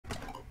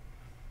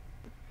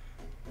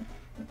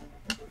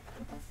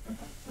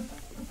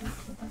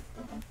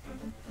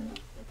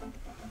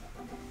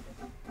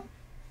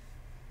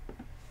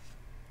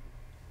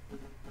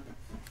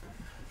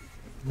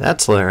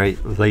That's right,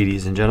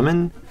 ladies and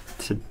gentlemen.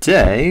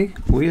 Today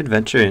we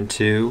adventure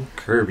into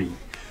Kirby.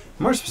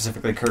 More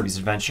specifically, Kirby's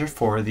Adventure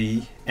for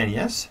the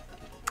NES.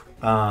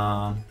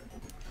 I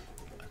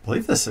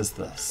believe this is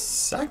the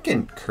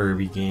second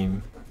Kirby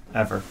game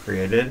ever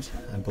created.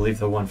 I believe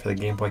the one for the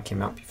Game Boy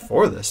came out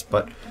before this,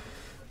 but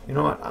you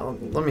know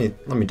what? Let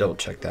me double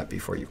check that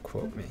before you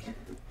quote me,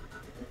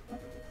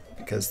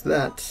 because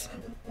that's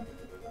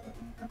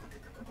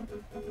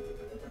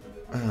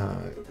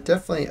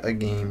definitely a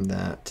game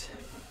that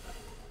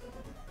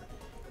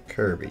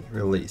Kirby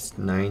released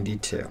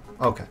 92.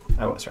 Okay,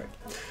 I was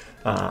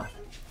right.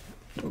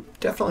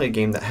 Definitely a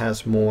game that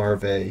has more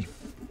of a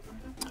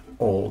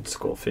old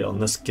school feel,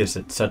 and this gives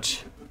it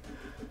such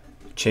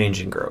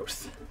change and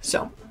growth.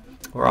 So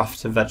we're off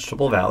to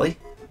Vegetable Valley,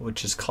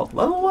 which is called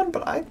Level 1,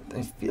 but I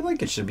feel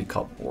like it should be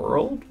called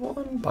World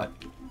 1, but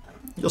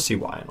you'll see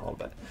why in a little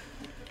bit.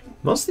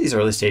 Most of these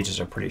early stages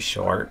are pretty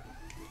short.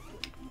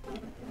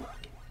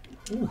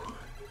 Ooh,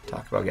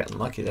 talk about getting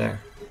lucky there.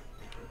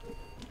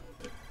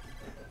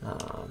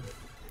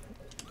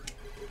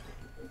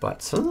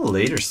 But some of the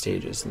later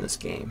stages in this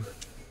game,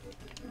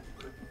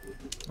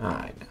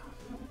 I know.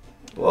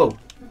 Whoa.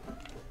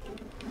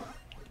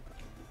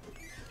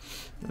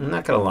 I'm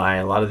not gonna lie,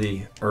 a lot of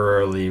the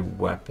early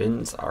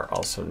weapons are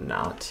also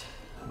not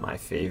my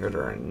favorite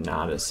or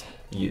not as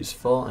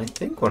useful. I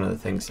think one of the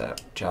things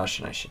that Josh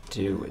and I should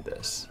do with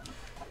this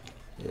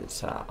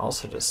is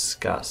also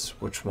discuss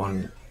which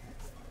one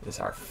is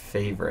our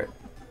favorite /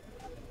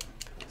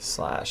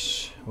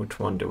 which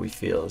one do we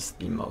feel is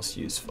the most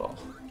useful.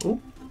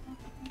 Ooh.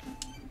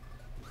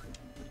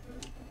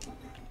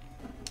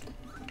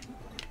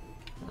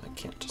 I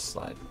can't just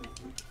slide.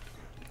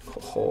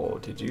 Oh,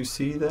 did you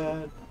see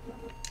that?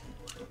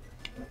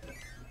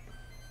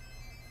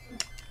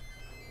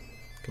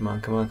 Come on,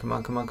 come on, come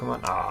on, come on, come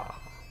on.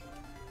 Ah.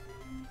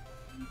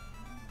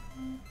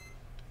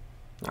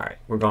 Alright,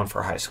 we're going for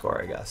a high score,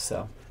 I guess,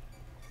 so.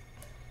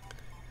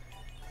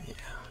 Yeah.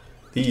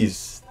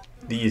 These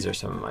are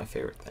some of my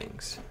favorite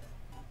things.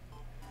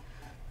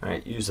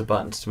 Alright, use the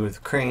buttons to move the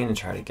crane and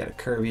try to get a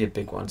Kirby. A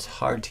big one's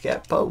hard to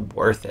get, but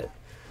worth it.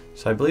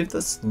 So I believe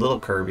this little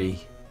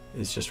Kirby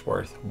is just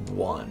worth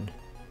 1.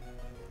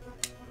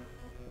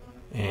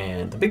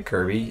 And the big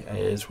Kirby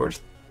is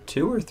worth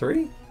 2 or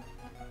 3.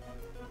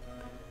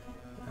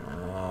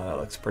 That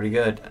looks pretty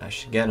good. I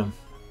should get him.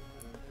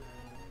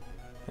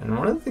 And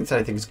one of the things that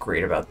I think is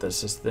great about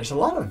this is there's a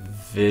lot of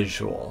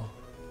visual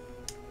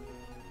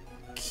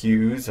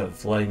cues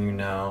of letting you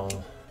know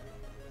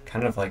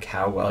kind of like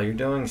how well you're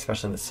doing,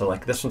 especially in this. So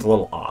like this one's a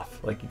little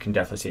off, like you can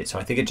definitely see it. So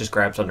I think it just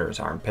grabs under his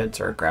armpits,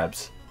 or it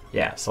grabs,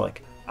 yeah, so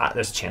like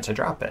there's a chance I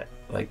drop it.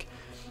 Like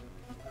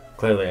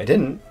clearly I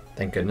didn't,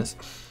 thank goodness,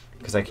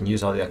 because I can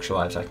use all the extra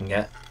lives I can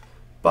get.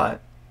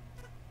 But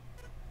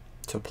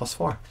so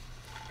 +4.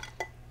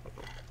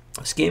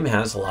 This game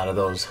has a lot of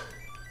those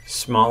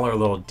smaller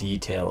little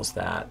details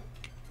that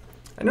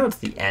I know it's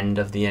the end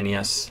of the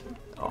NES.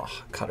 Oh,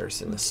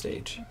 cutters in this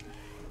stage.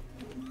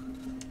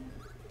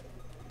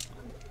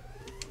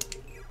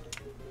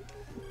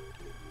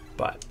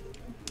 But,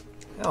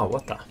 oh,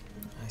 what the?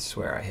 I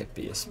swear I hit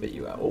B to spit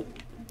you out. Oh,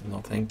 no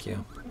thank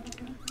you.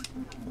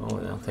 Oh,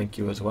 no thank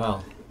you as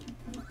well.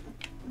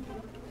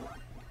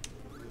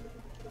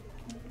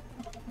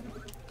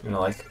 You know,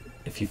 like,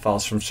 if he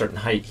falls from a certain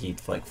height, he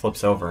like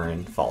flips over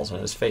and falls on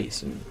his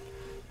face and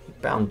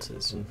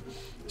bounces, and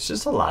it's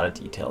just a lot of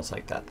details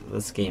like that that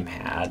this game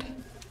had.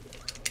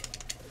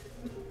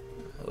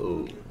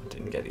 Oh,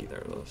 didn't get either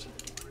of those.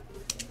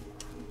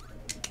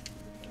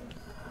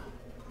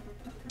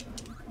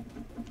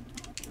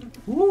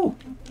 Woo!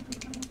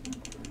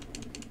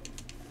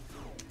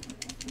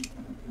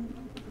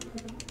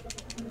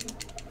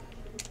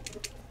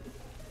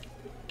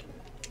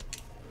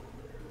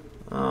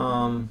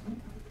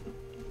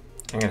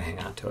 I'm gonna hang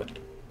on to it.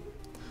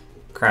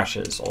 Crash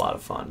is a lot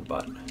of fun,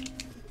 but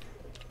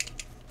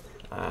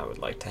I would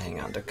like to hang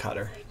on to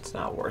Cutter. It's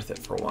not worth it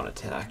for 1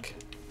 attack.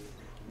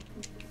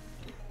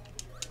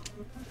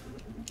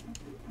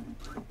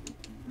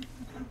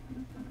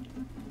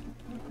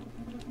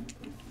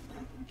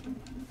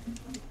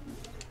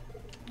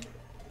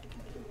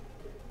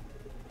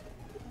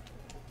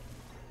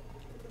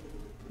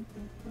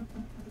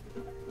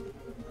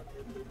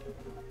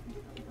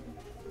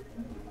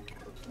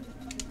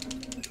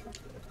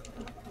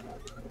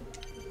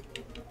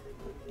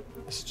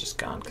 This is just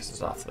gone because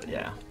it's off the,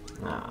 yeah.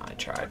 Nah, I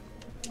tried.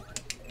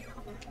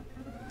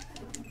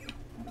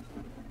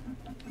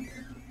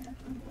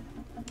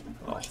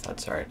 Oh,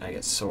 that's alright. I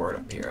get sword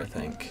up here, I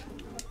think.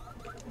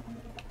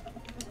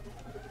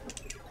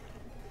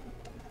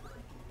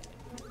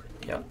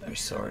 Yep,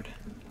 there's sword.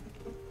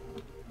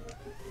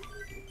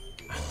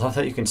 I love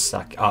that you can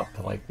suck up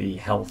like the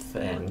health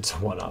and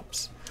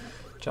 1-ups.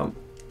 Jump.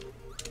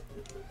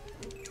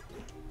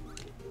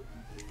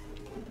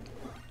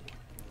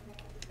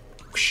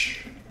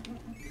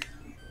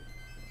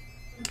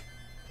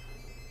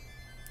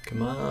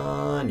 Come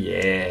on,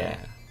 yeah.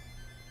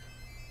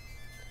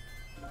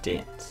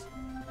 Dance,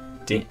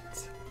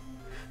 dance,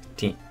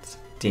 dance,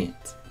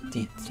 dance,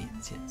 Dance,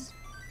 dance, dance.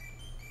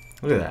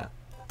 Look at that.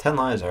 10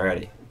 lives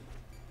already.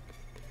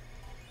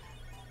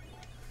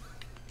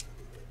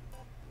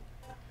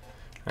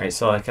 Alright,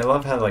 so like I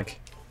love how like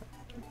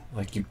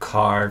you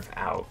carve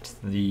out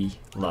the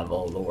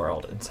level of the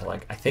world. And so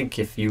like I think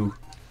if you,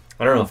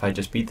 I don't know if I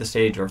just beat the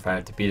stage or if I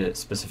have to beat it a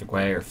specific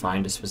way or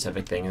find a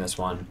specific thing in this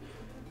one.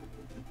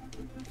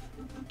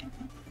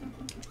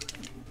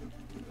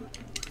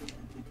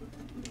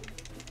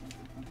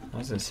 What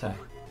does it say?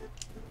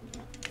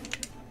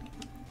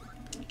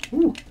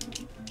 Ooh.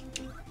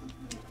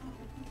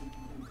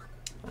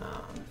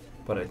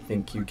 But I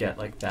think you get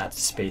like that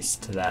space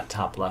to that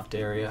top left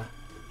area.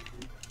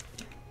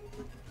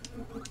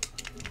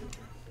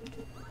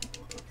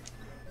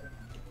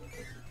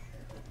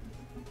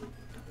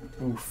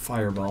 Ooh,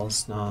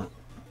 fireball's not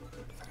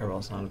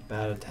a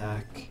bad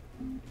attack.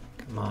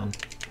 Come on.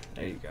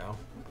 There you go.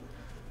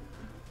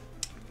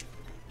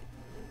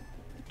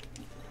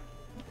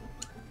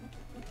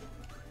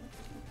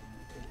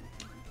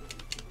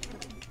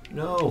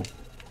 No.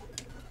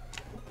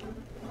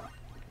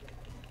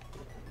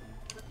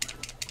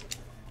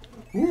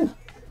 Ooh.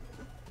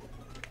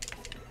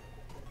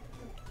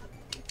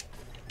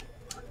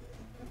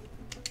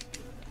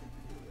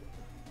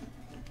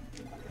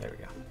 There we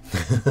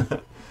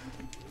go.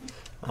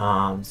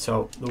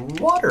 So the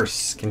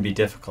waters can be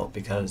difficult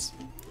because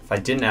if I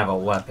didn't have a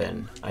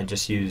weapon, I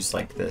just use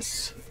like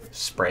this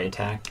spray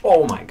attack.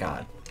 Oh my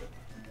god.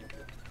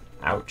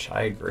 Ouch,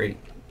 I agree.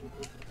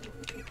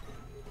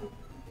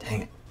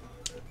 Dang it.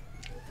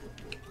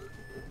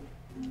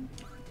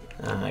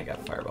 I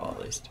got fireball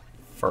at least.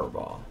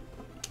 Furball.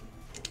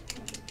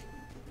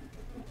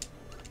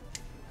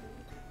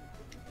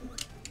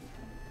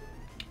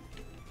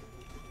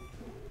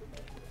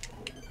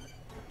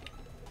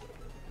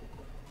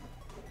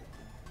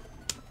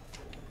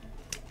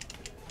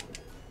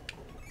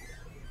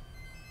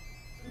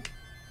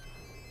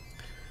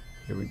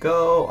 Here we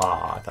go.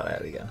 Ah, I thought I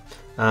had it again.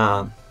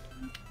 I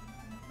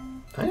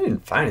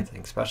didn't find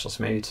anything special,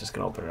 so maybe it's just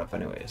gonna open it up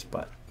anyways,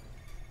 but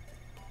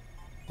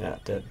yeah,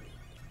 it did.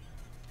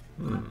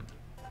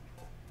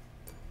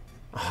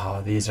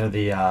 Oh, these are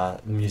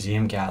the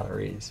museum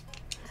galleries.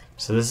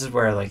 So this is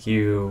where like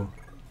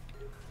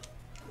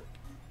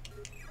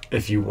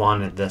if you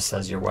wanted this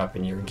as your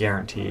weapon, you're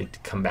guaranteed to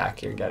come back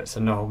here and get it. So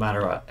no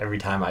matter what, every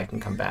time I can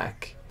come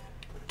back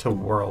to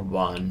World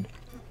 1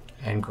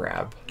 and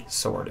grab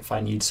sword if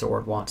I need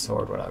sword, want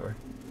sword, whatever.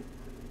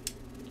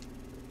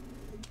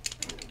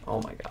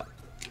 Oh my god.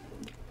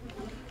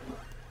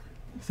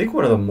 I think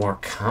one of the more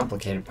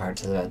complicated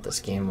parts of this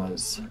game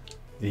was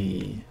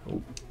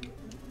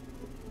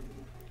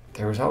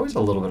there was always a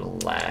little bit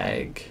of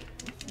lag.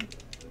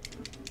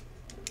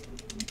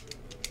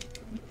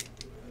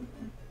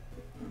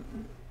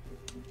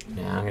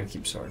 Yeah, I'm gonna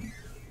keep sword.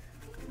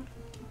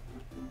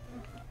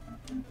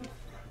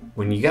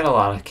 When you get a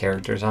lot of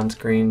characters on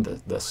screen,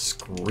 the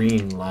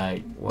screen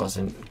lag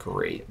wasn't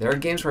great. There are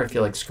games where I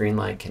feel like screen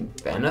lag can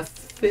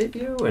benefit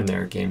you, and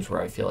there are games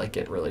where I feel like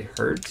it really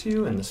hurts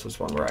you, and this was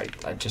one where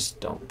I just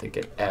don't think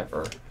it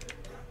ever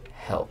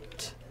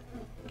helped.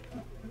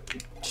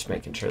 Just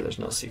making sure there's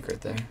no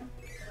secret there.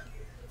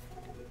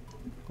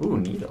 Ooh,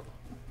 needle.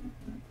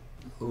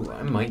 Ooh,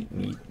 I might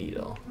need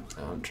needle.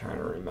 I'm trying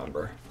to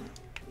remember.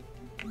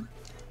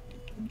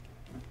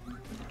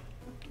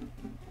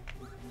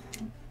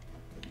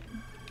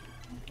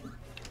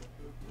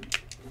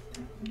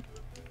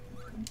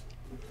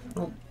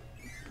 Oh.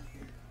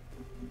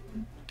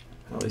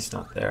 At least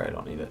not there, I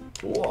don't need it.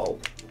 Whoa.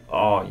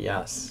 Oh,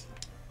 yes.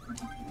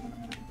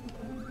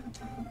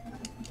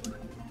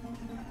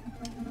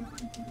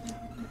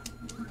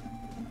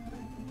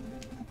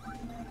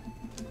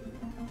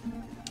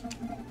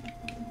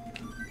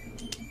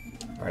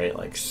 Right,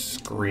 like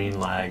screen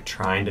lag,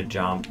 trying to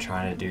jump,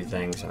 trying to do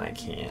things, and I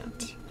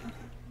can't.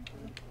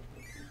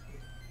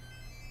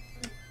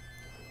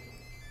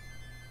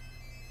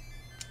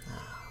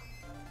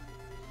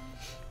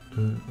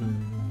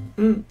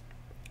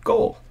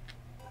 Goal.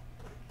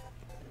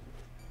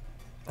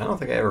 I don't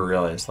think I ever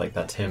realized like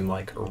that's him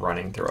like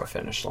running through a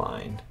finish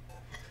line.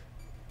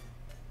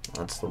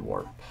 That's the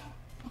warp.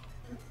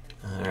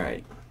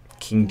 Alright.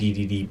 King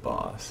DDD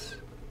boss.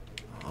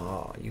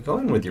 Oh, you go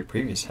in with your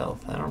previous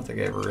health. I don't think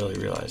I ever really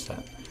realized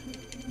that.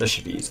 This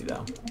should be easy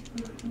though.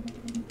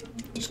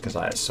 Just because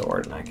I have a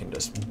sword and I can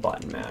just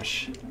button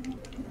mash.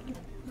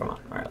 Come on.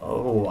 Alright,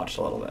 we'll watch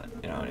a little bit.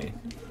 You know what I mean?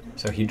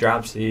 So he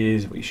drops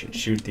these. We should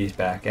shoot these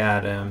back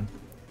at him.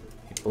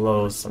 He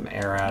blows some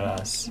air at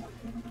us,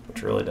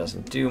 which really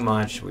doesn't do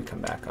much. We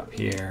come back up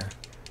here.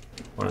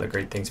 One of the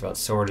great things about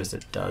sword is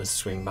it does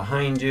swing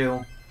behind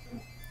you.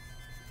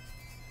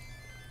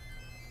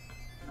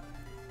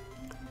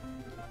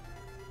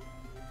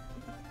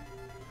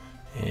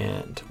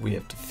 And we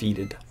have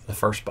defeated the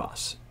first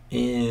boss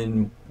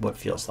in what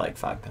feels like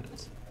 5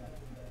 minutes.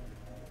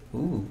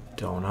 Ooh,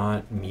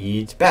 donut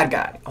meat. Bad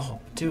guy. Oh,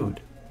 dude.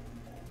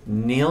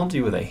 Nailed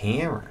you with a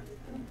hammer.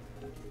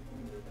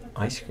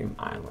 Ice Cream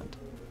Island.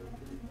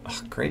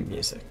 Oh, great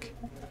music.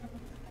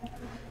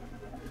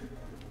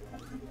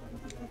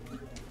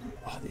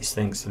 these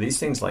things. So these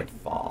things like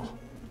fall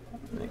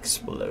and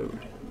explode.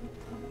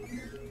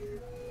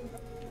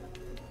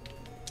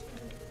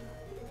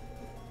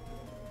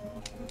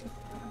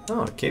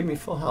 Oh, it gave me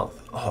full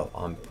health. Oh,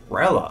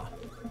 umbrella.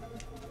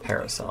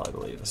 Parasol, I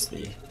believe, is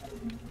the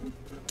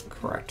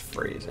correct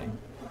phrasing.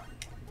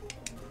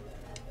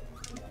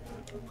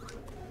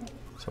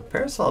 So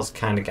Parasol's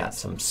kind of got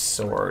some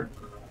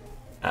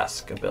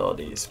sword-esque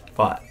abilities,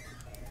 but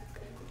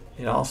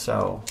it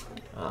also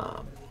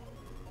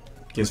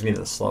gives me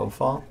the slow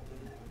fall,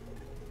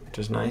 which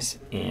is nice,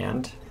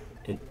 and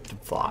it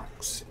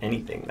blocks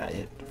anything that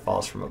it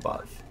falls from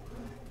above.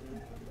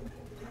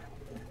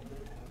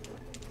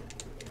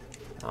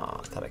 Oh,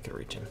 I thought I could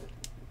reach him.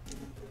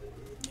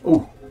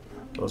 Ooh,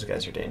 those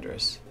guys are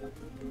dangerous.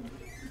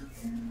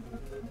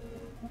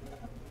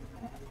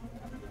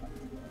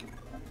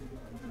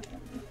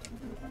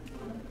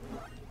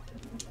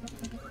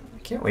 I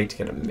can't wait to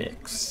get a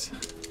mix.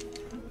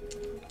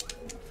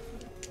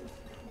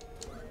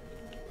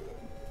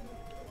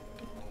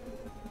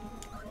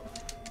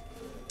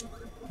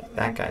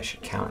 That guy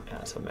should count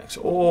as a mix.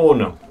 Oh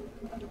no.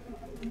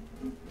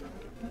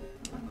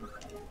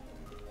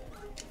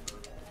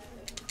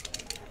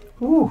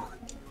 Ooh,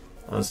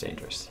 that was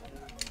dangerous.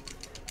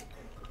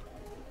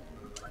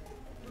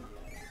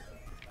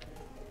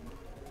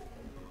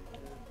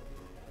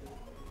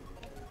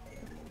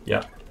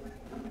 Yep.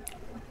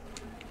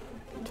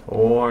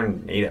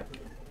 Tornado.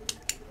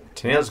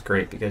 Tornado's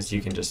great because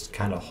you can just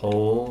kind of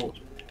hold,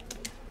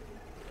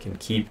 can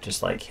keep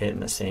just like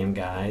hitting the same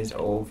guys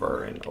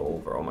over and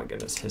over. Oh my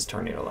goodness, his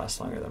tornado lasts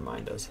longer than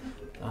mine does.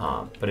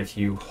 But if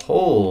you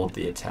hold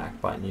the attack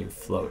button, you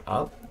float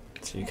up,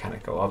 so you kind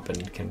of go up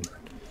and can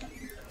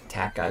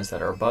attack guys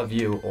that are above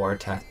you or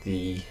attack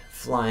the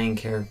flying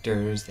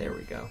characters. There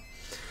we go.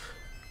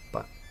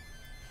 But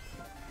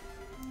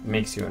it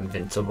makes you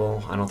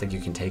invincible. I don't think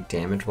you can take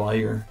damage while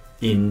you're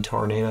in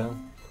tornado.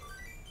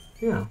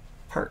 You know,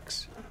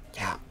 perks.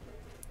 Yeah.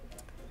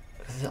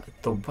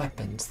 The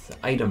weapons, the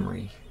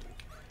itemery.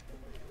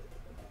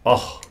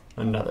 Oh,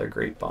 another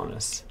great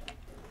bonus.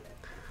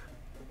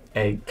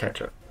 Egg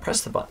catcher.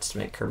 Press the buttons to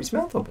make Kirby's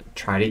mouth open.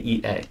 Try to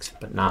eat eggs,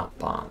 but not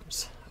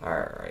bombs.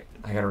 Alright,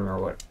 I gotta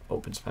remember what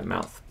opens my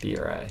mouth. B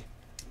or A.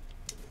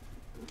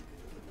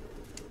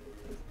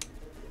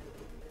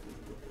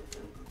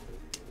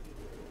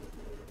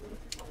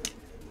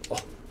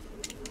 Oh.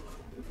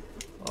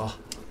 Oh.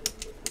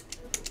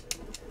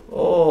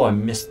 Oh, I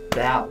missed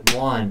that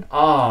one.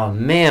 Oh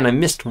man, I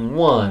missed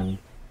one.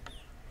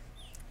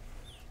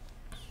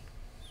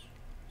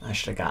 I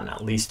should have gotten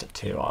at least a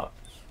 2 up.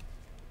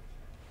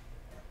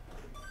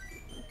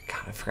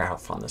 God, I forgot how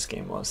fun this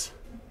game was.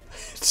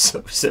 It's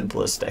so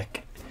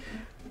simplistic.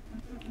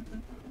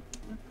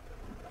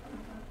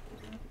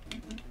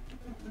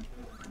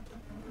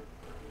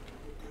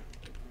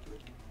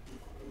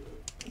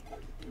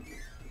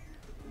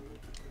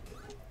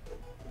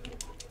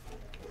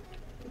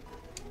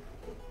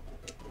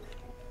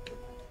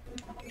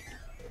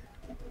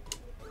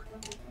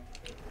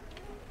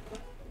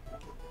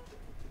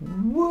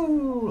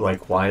 Woo!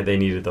 Like why they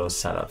needed those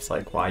setups,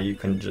 like why you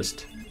couldn't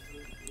just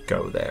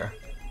go there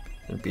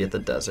and be at the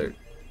desert.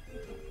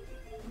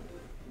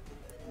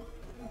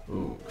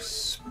 Ooh,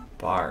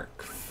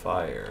 spark,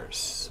 fire,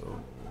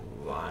 so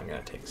I'm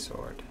gonna take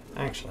sword.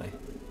 Actually,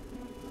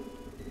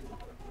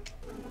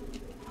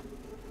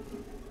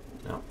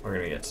 no, we're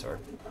gonna get sword.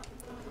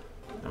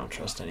 I don't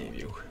trust any of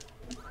you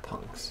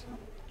punks.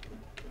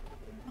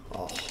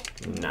 Oh,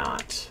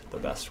 not the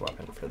best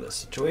weapon for this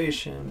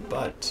situation,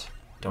 but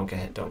don't get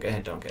hit, don't get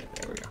hit, don't get hit.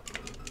 There we go.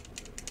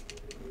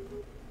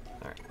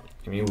 Alright,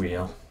 give me a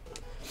wheel.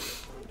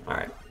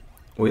 Alright,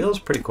 wheel is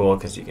pretty cool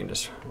because you can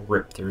just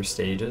rip through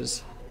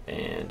stages.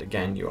 And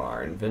again, you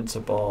are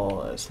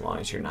invincible as long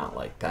as you're not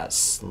like that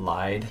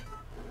slide.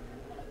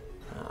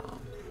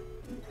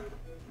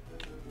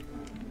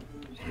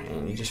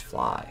 And you just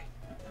fly.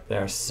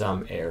 There are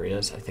some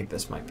areas, I think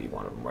this might be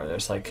one of them, where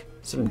there's like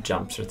some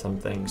jumps or some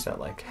things that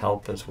like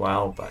help as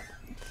well, but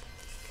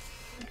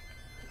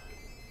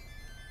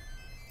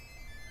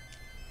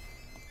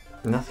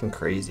nothing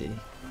crazy.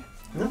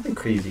 Nothing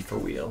crazy for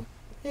wheel.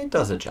 It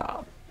does a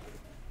job.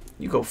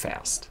 You go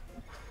fast.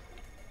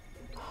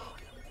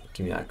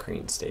 Give me that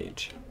crane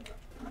stage.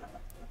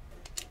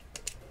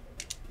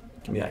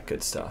 Give me that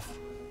good stuff.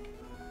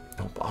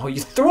 Oh, you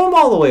throw them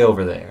all the way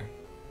over there.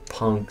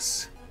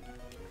 Punks.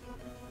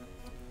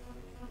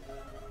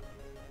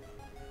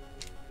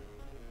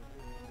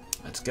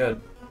 That's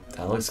good.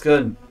 That looks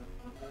good.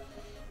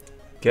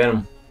 Get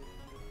him.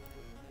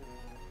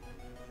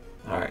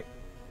 Alright.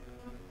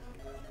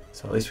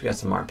 So at least we got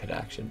some armpit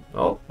action.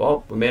 Oh,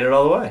 well, we made it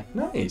all the way.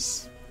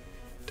 Nice.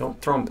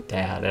 Don't throw them.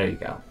 Yeah, there you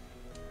go.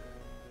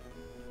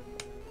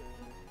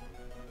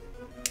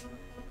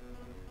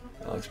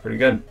 That looks pretty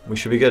good. We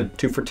should be good.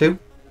 2 for 2.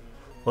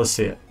 Let's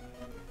see it.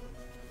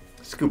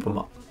 Scoop them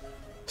up.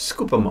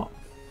 Scoop them up.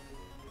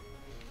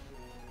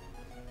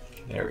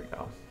 There we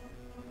go.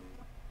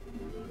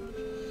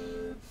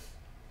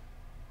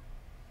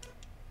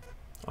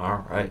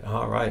 All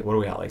right. What do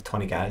we got? Like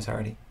 20 guys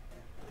already?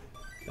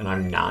 and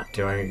I'm not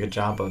doing a good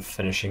job of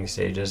finishing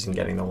stages and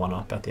getting the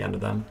 1-up at the end of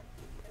them.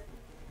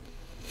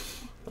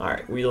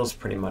 Alright, wheel's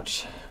pretty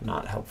much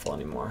not helpful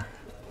anymore.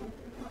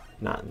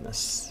 Not in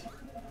this.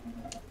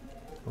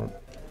 Oh.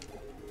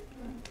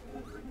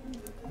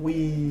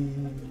 Whee!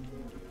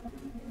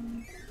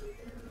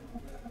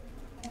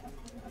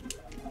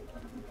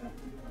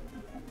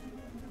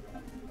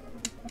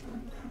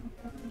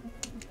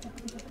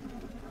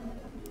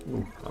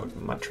 Ooh, I would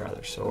much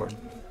rather sword.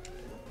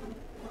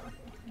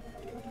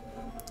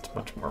 It's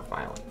much more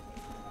violent.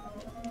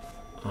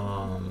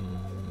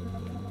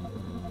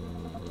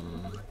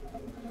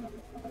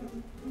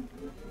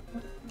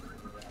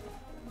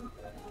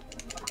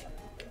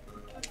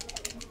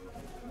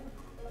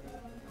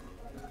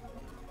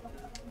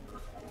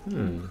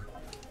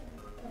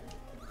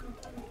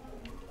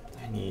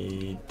 I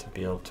need to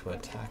be able to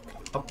attack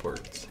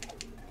upwards,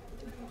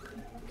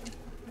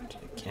 which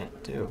I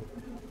can't do.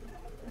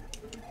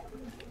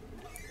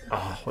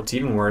 What's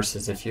even worse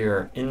is if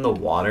you're in the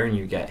water and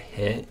you get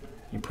hit,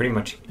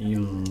 you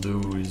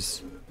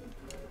lose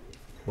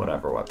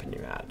whatever weapon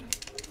you had,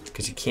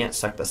 because you can't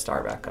suck the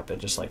star back up. It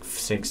just like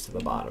sinks to the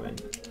bottom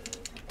and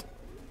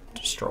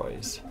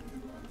destroys,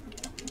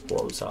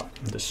 blows up,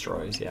 and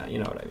destroys. Yeah, you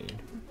know what I mean.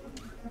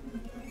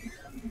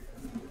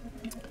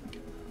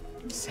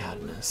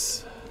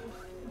 Sadness.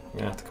 I'm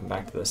gonna have to come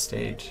back to this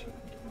stage.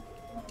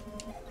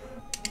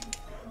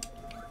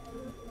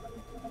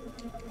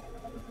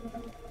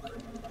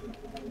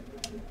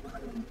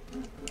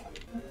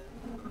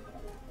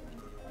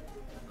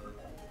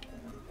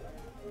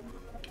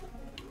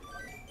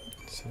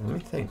 So let me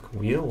think.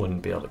 Wheel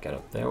wouldn't be able to get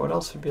up there. What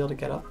else would be able to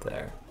get up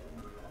there?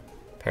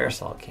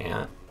 Parasol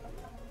can't.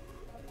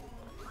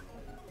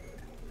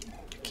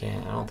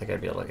 I don't think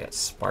I'd be able to get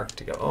Spark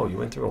to go. Oh, you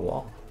went through a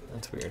wall.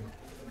 That's weird.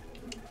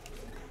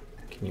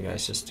 Can you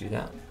guys just do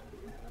that?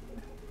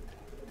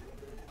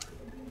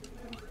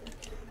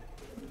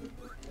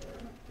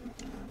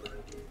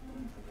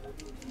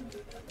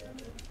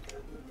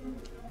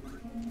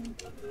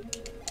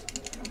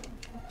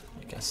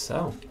 I guess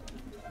so.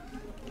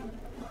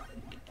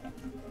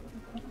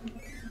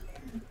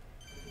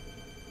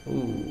 Ooh,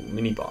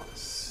 mini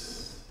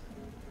boss.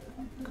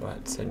 Go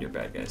ahead, send your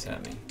bad guys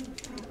at me.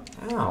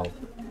 Ow.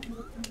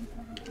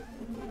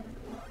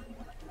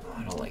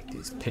 I don't like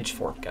these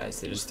pitchfork guys.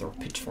 They just throw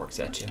pitchforks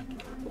at you.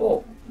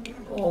 Oh,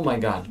 oh my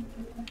god.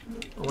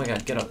 Oh my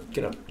god, get up,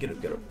 get up, get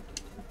up, get up.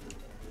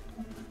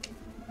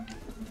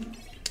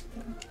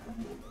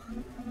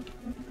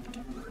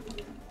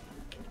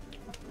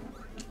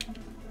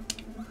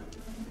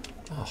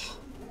 Oh.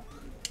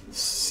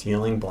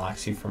 Ceiling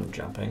blocks you from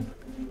jumping.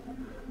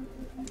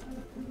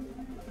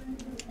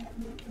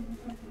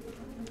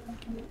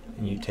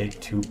 And you take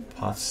 2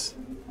 puffs.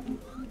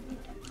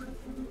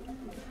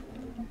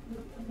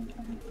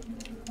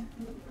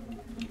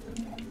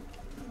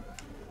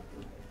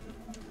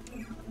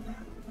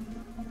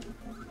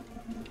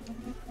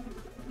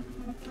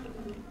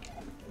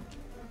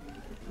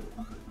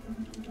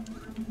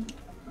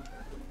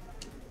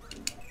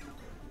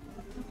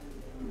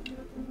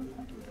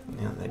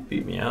 Yeah, they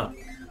beat me up.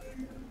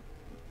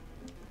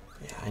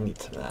 Yeah, I need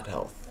some of that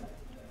health.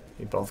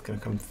 You both gonna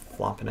come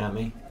flopping at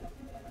me?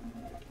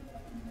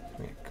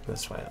 Come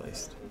this way at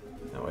least.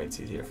 That way it's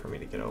easier for me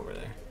to get over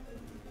there.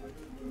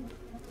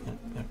 Yep,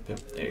 yep, yep.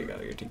 There you go.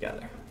 You're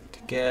together.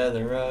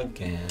 Together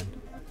again.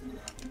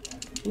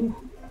 Ooh.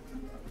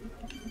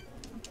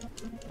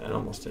 That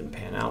almost didn't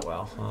pan out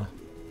well, huh?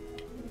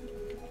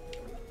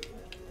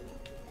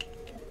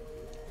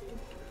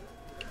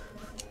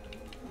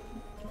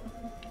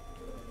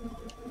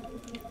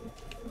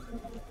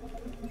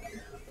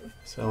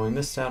 So we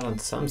missed out on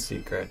some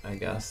secret, I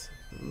guess.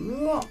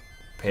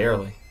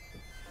 Barely.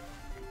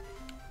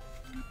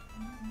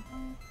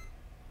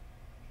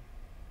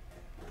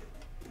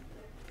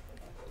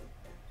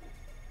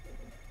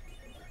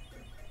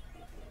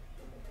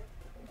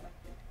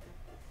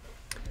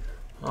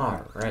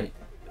 Alright.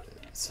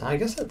 So I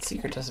guess that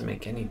secret doesn't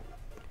make any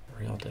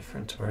real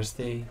difference. Where's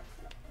the...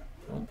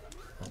 Oh,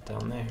 not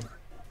down there.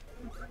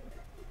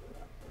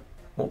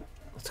 Oh,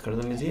 let's go to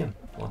the museum.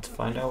 Let's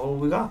find out what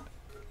we got.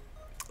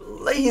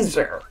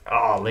 Laser!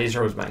 Oh,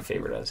 laser was my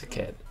favorite as a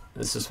kid.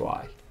 This is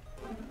why.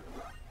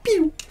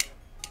 Pew!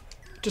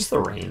 Just the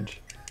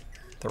range.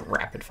 The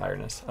rapid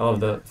fireness. I love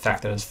the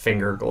fact that his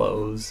finger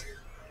glows.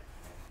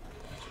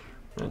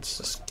 It's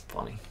just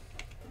funny.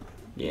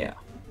 Yeah.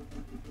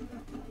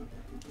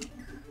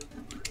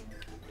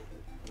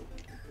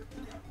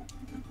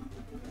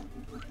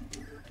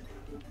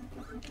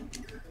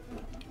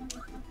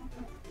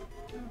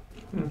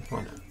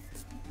 Why not?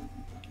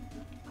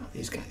 Oh,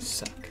 these guys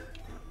suck.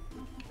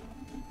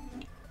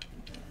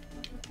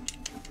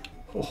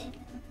 Oh.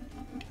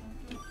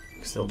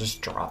 Because they'll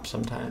just drop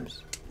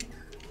sometimes.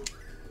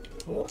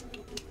 Oh.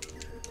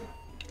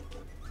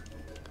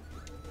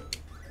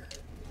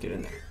 Get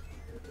in there.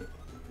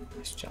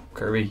 Nice job,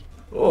 Kirby.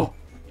 Oh.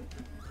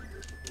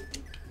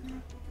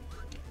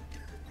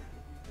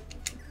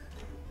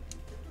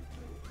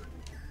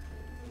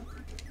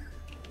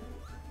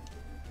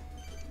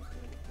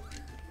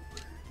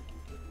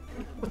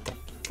 What the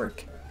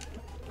frick?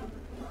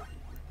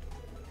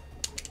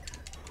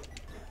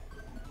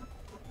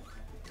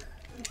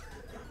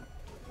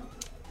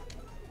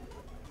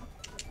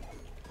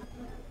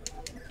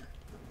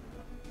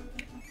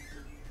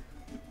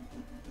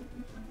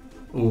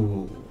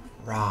 Ooh,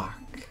 rock.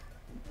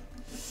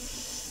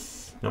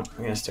 Nope,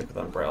 I'm gonna stick with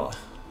umbrella.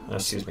 Oh,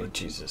 excuse me,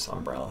 Jesus,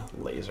 umbrella,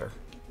 laser.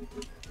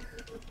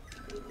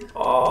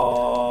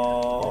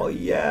 Oh,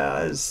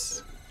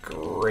 yes.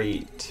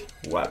 Great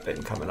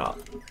weapon coming up.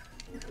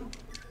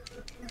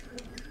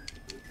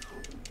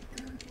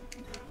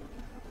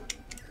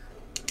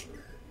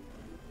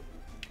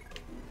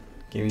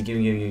 Gimme,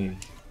 gimme, gimme, gimme.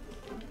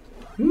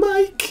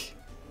 Mike!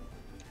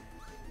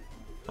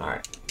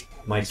 Alright.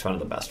 Mike's one of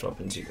the best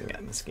weapons you can get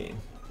in this game.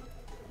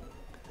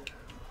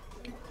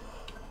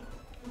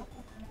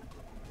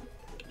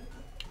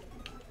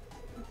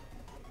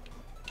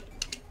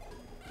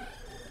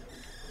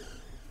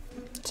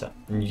 So,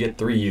 and you get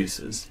 3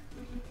 uses.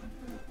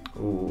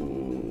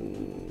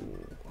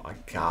 Ooh, I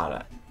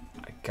gotta.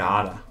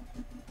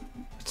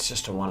 It's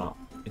just a 1-up.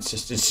 It's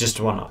just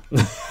a 1-up.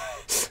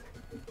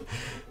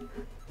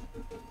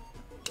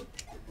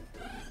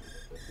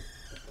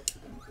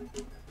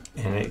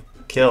 And it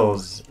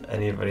kills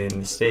anybody in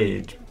the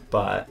stage,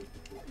 but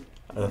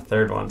the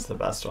third one's the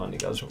best one. He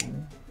goes,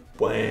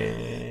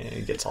 whang,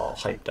 he gets all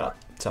hyped up.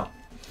 So,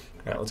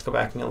 alright, let's go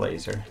back into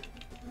laser.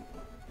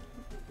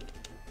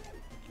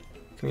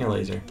 Come here,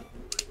 laser.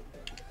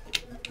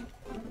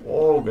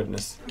 Oh,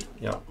 goodness.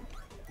 Yep.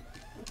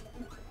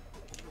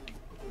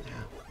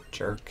 Yeah,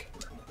 jerk.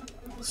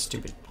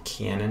 Stupid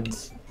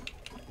cannons.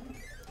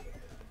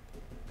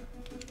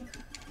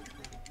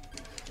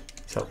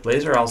 So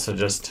laser also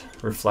just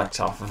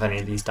reflects off of any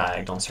of these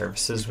diagonal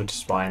surfaces, which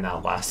is why in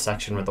that last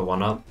section with the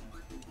 1-up,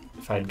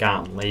 if I'd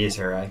gotten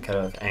laser, I could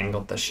have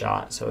angled the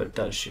shot so it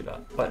does shoot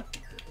up. But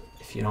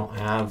if you don't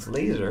have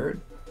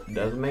laser, it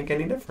doesn't make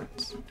any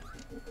difference.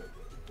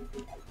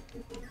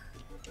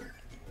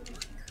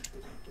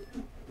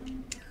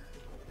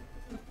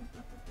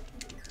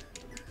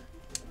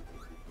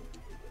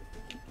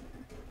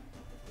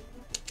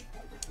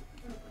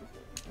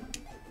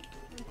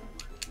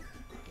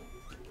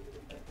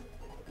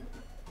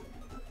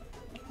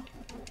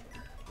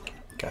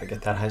 Gotta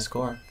get that high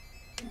score.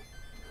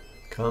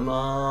 Come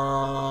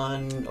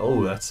on.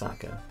 Oh, that's not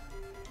good.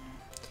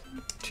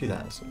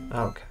 2,000.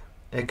 Okay.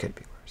 It could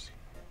be worse.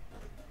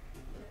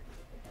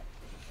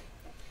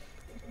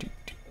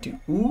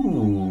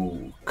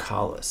 Ooh,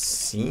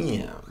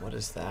 Coliseum. What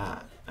is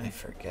that? I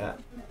forget.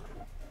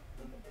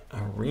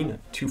 Arena.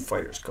 2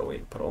 fighters go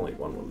in, but only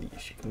 1 will leave.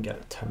 You can get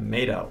a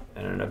tomato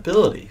and an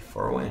ability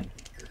for a win.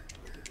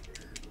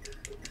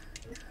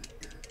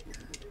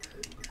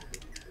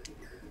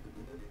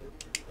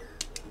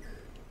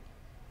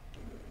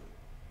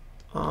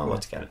 Oh,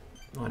 let's get it.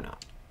 Why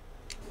not?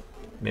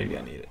 Maybe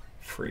I need it.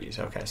 Freeze.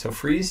 Okay, so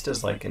freeze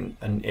does like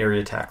an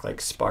area attack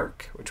like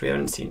spark, which we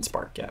haven't seen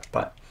spark yet,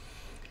 but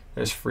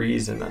there's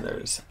freeze and then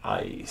there's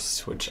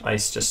ice, which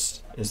ice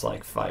just is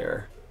like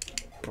fire,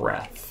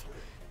 breath.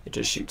 It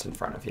just shoots in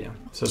front of you.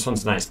 So this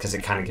one's nice because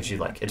it kind of gives you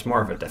like, it's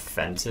more of a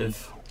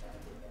defensive.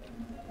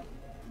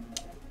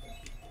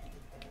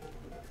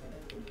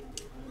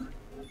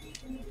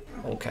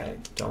 Okay,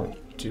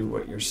 don't do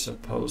what you're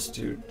supposed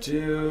to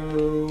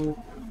do.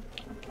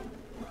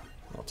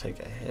 I'll take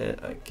a hit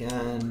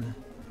again.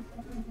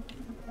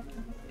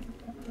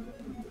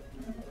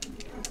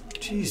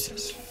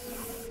 Jesus,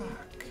 fuck.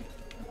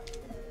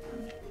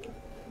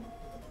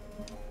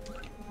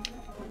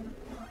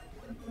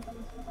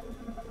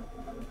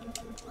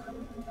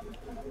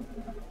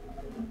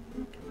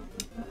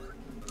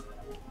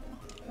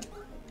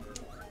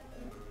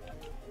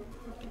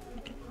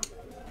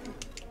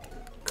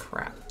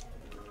 Crap.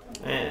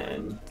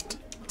 And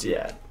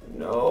dead.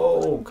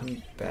 No,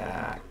 come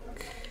back.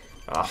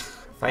 Ugh.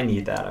 If I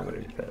need that, I'm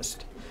going to be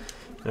pissed.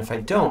 And if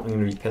I don't, I'm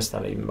going to be pissed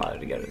that I even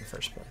bothered to get it in the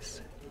first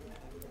place.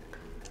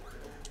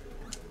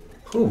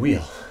 Ooh,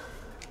 wheel.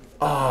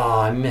 Oh,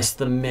 I missed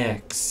the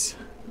mix.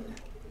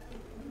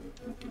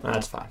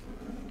 That's fine.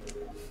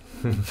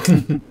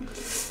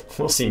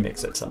 We'll see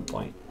mix at some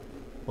point.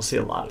 We'll see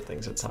a lot of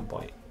things at some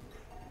point.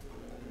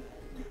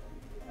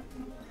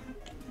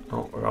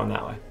 Oh, we're going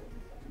that way.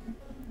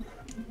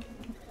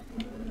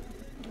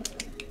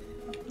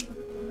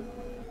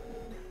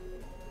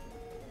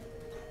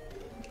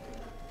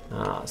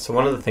 So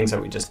one of the things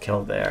that we just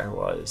killed there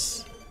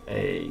was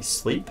a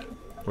sleep,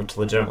 which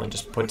legitimately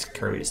just puts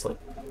Kirby to sleep.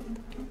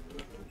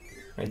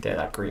 Right there,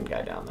 that green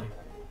guy down there.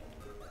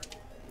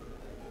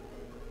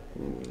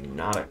 Ooh,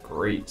 not a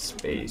great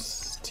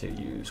space to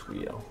use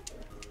wheel.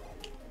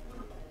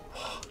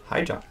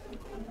 High jump.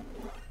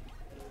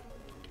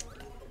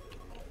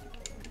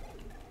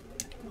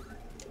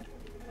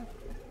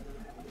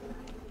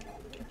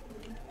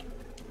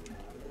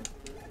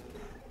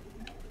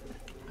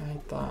 I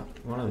thought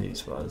one of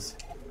these was.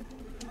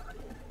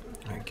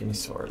 Alright, give me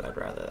sword. I'd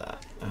rather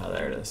that. Oh,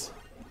 there it is.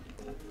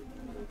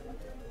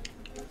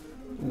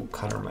 Ooh,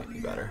 cutter might be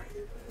better.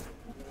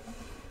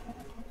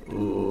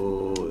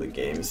 Ooh, the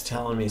game game's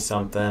telling me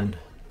something.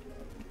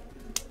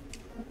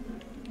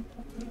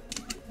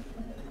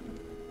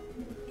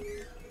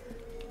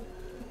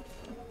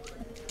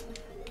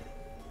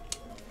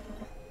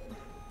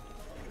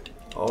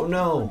 Oh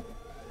no!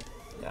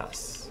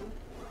 Yes.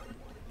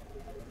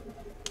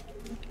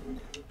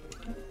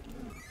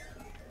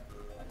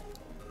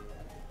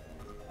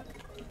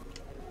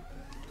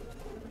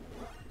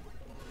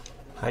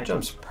 High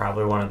jump's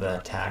probably one of the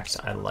attacks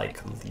I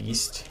like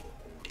least.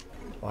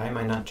 Why am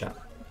I not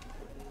jumping?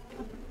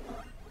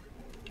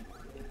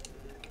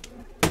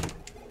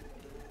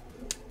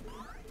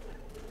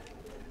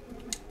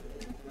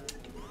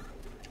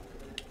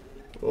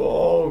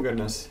 Oh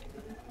goodness.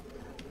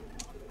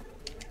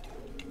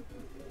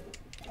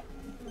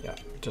 Yeah,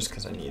 just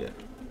because I need it.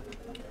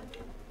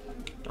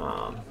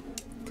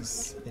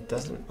 Because it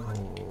doesn't.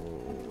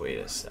 Oh, wait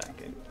a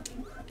second.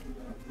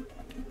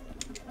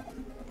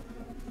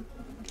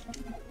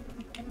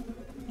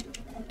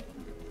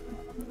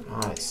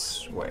 I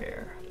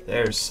swear,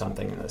 there's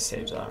something in this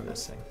stage that I'm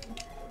missing.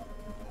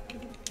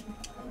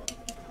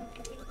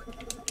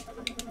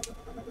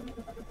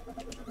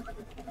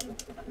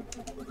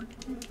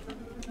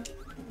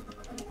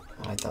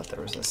 I thought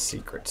there was a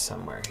secret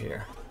somewhere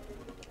here.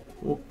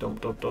 Oh,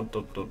 don't.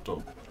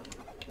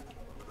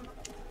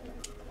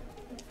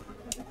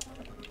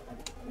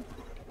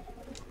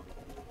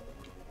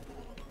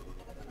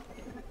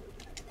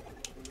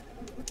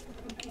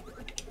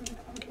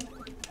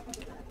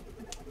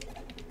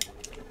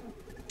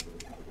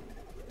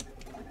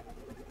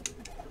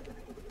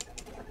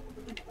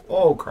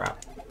 Oh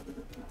crap.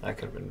 That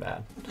could have been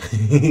bad.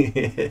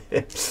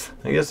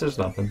 I guess there's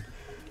nothing.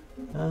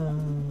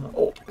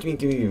 Oh,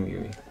 give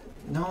me.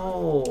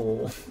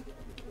 No.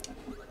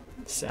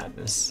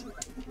 Sadness.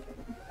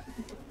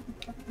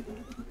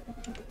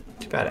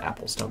 Too bad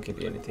apples don't give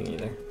you anything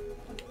either.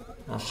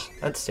 Ugh,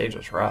 that stage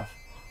was rough.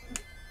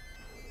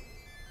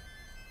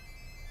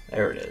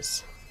 There it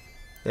is.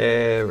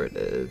 There it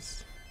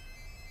is.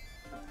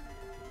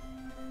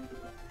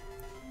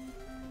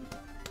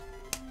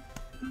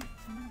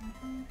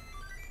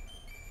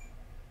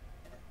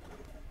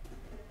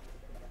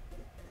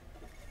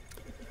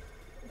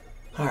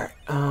 Alright,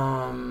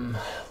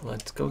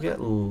 let's go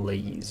get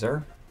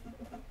laser.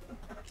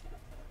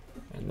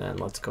 And then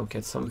let's go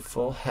get some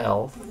full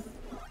health.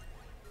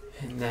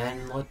 And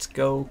then let's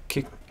go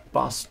kick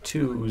boss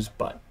 2's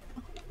butt.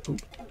 Ooh.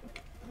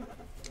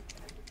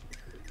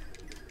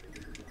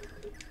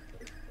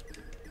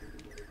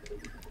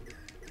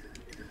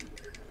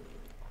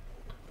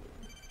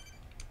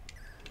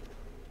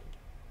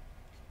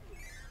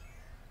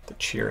 The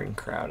cheering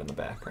crowd in the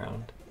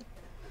background.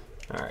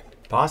 Alright,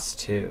 boss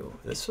 2.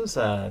 This was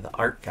the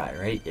art guy,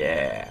 right?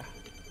 Yeah.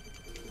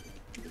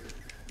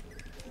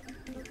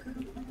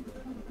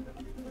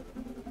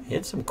 He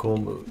had some cool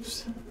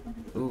moves.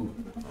 Ooh,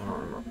 I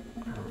don't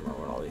remember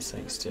what all these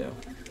things do.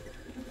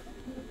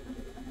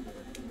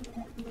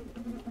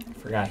 I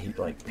forgot he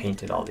like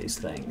painted all these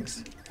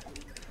things.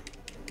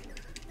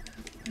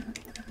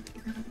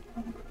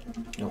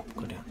 Nope,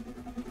 go down.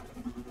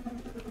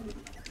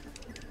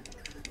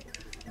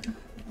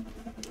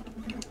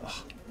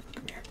 Ugh,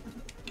 come here.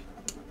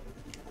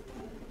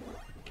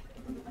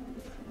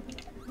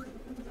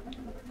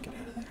 Get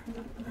out of there.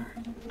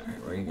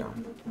 Alright, where are you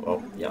going?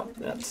 Oh, yep,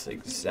 that's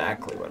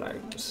exactly what I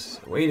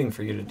was waiting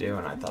for you to do,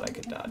 and I thought I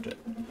could dodge it.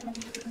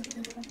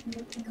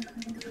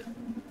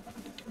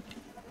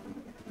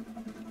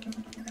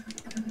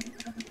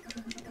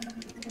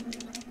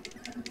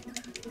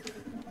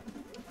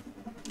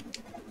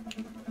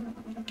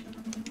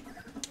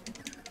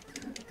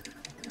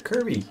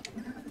 Kirby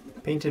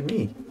painted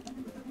me.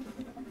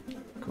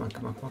 Come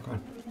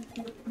on.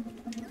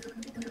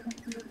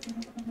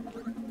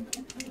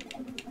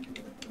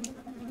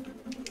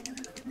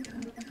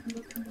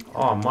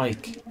 Oh,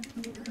 Mike.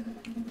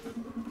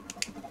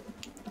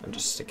 I'm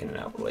just sticking it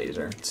out with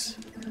laser. It's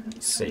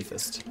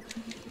safest.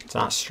 It's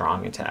not a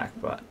strong attack,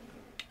 but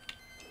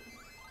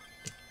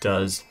it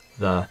does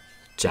the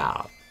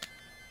job.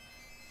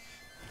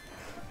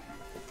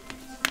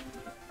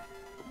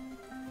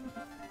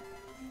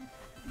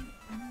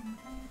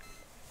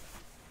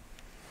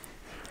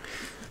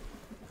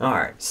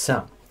 Alright,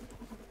 so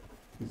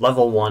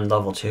level 1,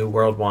 level 2,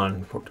 world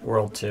 1,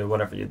 world 2,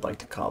 whatever you'd like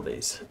to call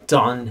these.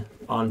 Done.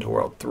 On to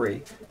world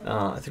 3.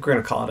 I think we're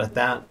going to call it at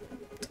that.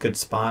 It's a good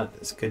spot.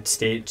 It's a good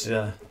stage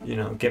to, you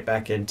know, get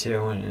back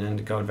into and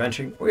to go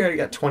adventuring. We already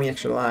got 20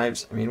 extra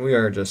lives. I mean, we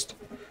are just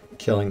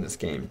killing this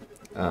game.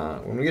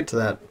 When we get to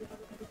that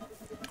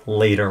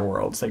later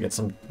worlds, they get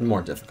some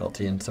more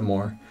difficulty and some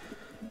more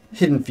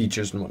hidden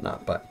features and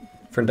whatnot. But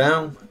for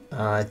now,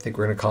 I think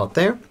we're going to call it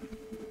there.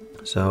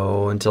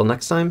 So until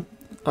next time,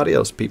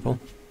 adios, people.